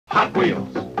Hot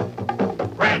Wheels.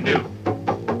 Brand new.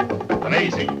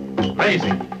 Amazing.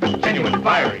 Blazing. Genuine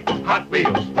fiery. Hot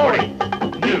Wheels. Sporty.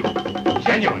 New.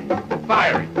 Genuine.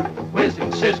 Fiery.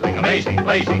 Whizzing, sizzling, amazing,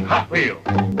 blazing Hot Wheels.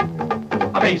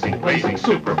 Amazing, blazing,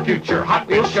 super future Hot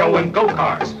Wheels show and go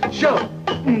cars. Show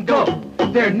and go.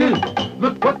 They're new.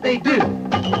 Look what they do.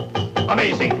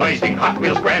 Amazing, blazing Hot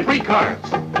Wheels Grand Prix cars.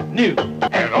 New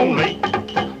and only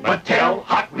Mattel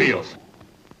Hot Wheels.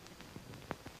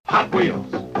 Hot Wheels.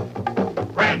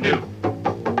 Brand new.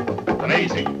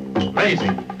 Amazing,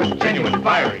 blazing, genuine,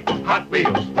 fiery Hot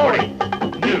Wheels. Sporty.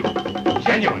 New.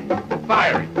 Genuine,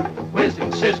 fiery,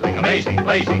 whizzing, sizzling, amazing,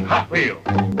 blazing Hot Wheels.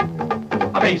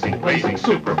 Amazing, blazing,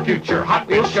 super future Hot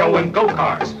Wheels show and go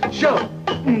cars. Show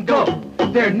and go.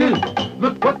 They're new.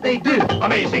 Look what they do.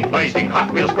 Amazing, blazing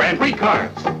Hot Wheels Grand Prix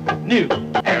cars. New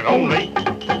and only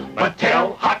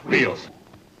Mattel Hot Wheels.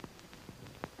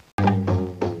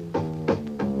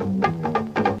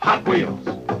 Hot Wheels.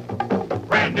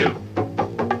 Brand new.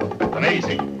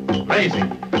 Amazing,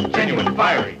 blazing, genuine,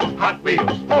 fiery Hot Wheels.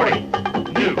 Sporty.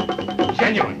 New.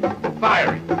 Genuine,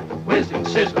 fiery, whizzing,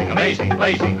 sizzling, amazing,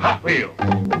 blazing Hot Wheels.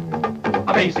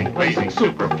 Amazing, blazing,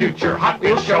 super future Hot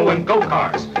Wheels show and go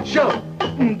cars. Show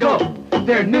and go.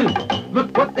 They're new.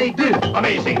 Look what they do.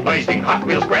 Amazing, blazing Hot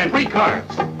Wheels Grand Prix cars.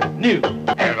 New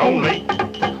and only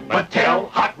Mattel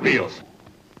Hot Wheels.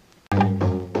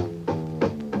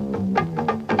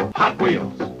 Hot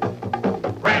Wheels.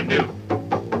 Brand new.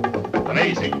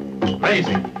 Amazing,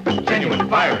 blazing, genuine,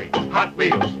 fiery Hot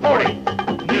Wheels. Sporty.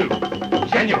 New.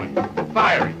 Genuine,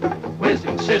 fiery,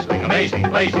 whizzing, sizzling, amazing,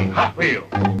 blazing Hot Wheels.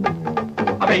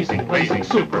 Amazing, blazing,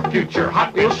 super future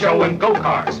Hot Wheels show and go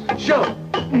cars. Show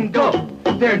and go.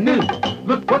 They're new.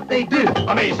 Look what they do.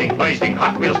 Amazing, blazing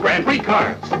Hot Wheels Grand Prix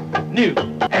cars. New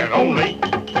and only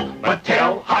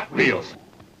Mattel Hot Wheels.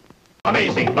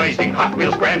 Amazing, blazing Hot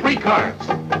Wheels Grand Prix cars.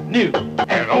 New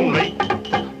and only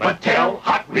Mattel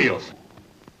Hot Wheels.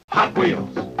 Hot Wheels.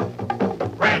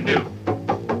 Brand new.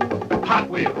 Hot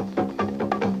Wheels.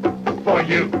 For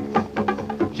you.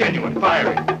 Genuine,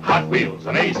 fiery Hot Wheels.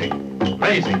 Amazing,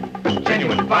 blazing,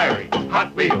 genuine, fiery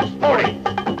Hot Wheels. Sporty.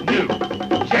 New.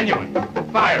 Genuine,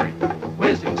 fiery,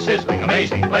 whizzing, sizzling,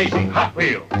 amazing, blazing Hot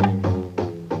Wheels.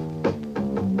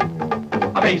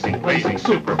 Amazing, blazing,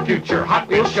 super future Hot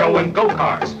Wheels show and go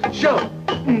cars. Show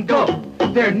and go.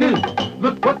 They're new.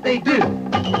 Look what they do.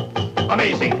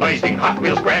 Amazing, blazing Hot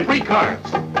Wheels Grand Prix cars.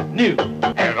 New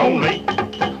and only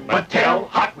Mattel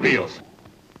Hot Wheels.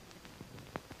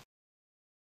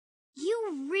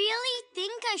 You really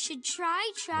think I should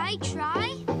try?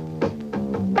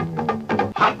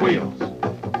 Hot Wheels.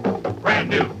 Brand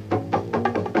new.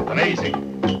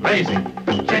 Amazing, blazing,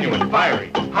 genuine,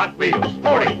 fiery Hot Wheels.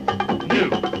 Sporty. New.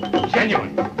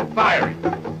 Genuine, fiery,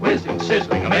 whizzing,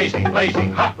 sizzling, amazing,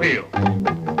 blazing Hot Wheels.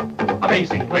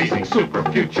 Amazing, blazing, super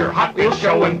future Hot Wheels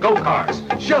show and go cars.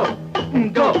 Show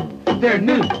and go. They're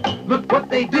new. Look what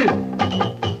they do.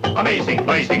 Amazing,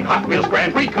 blazing Hot Wheels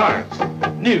Grand Prix cars.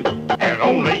 New and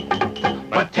only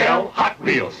Mattel Hot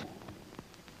Wheels.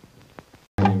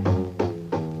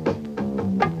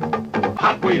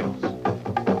 Hot Wheels.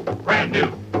 Brand new.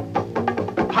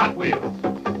 Hot Wheels.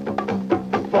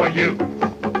 For you.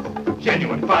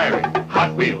 Genuine, fiery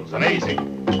Hot Wheels.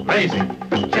 Amazing, blazing,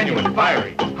 genuine,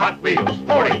 fiery Hot Wheels.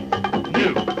 Sporty.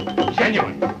 New.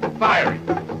 Genuine, fiery,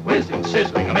 whizzing,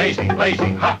 sizzling, amazing,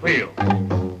 blazing Hot Wheels.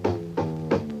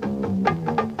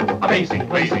 Amazing,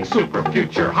 blazing, super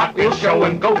future Hot Wheels show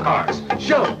and go cars.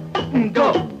 Show and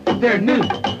go. They're new.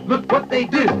 Look what they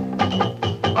do.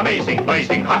 Amazing,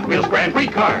 blazing Hot Wheels Grand Prix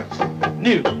cars.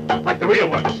 New, like the real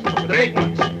ones, the big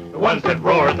ones, the ones that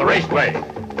roar at the raceway.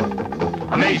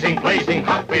 Amazing, blazing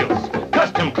Hot Wheels,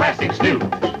 custom classics new.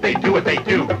 They do what they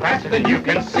do, faster than you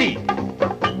can see.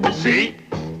 See?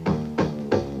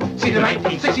 See the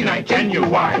 1969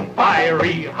 genuine,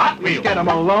 fiery Hot Wheels. Get them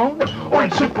alone or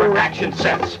in super action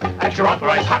sets at your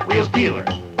authorized Hot Wheels dealer.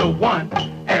 The one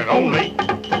and only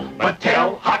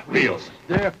Mattel Hot Wheels.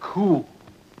 They're cool.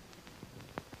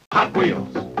 Hot Wheels.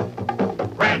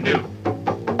 Brand new.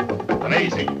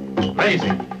 Amazing,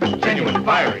 blazing, genuine,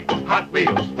 fiery Hot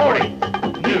Wheels. Sporty.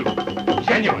 New.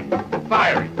 Genuine,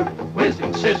 fiery,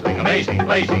 whizzing, sizzling, amazing,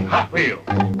 blazing Hot Wheels.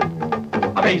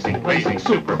 Amazing, blazing,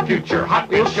 super future Hot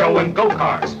Wheels show and go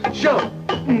cars. Show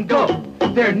and go.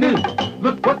 They're new.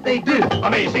 Look what they do.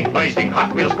 Amazing, blazing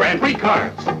Hot Wheels Grand Prix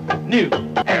cars. New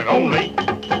and only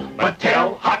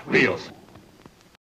Mattel Hot Wheels.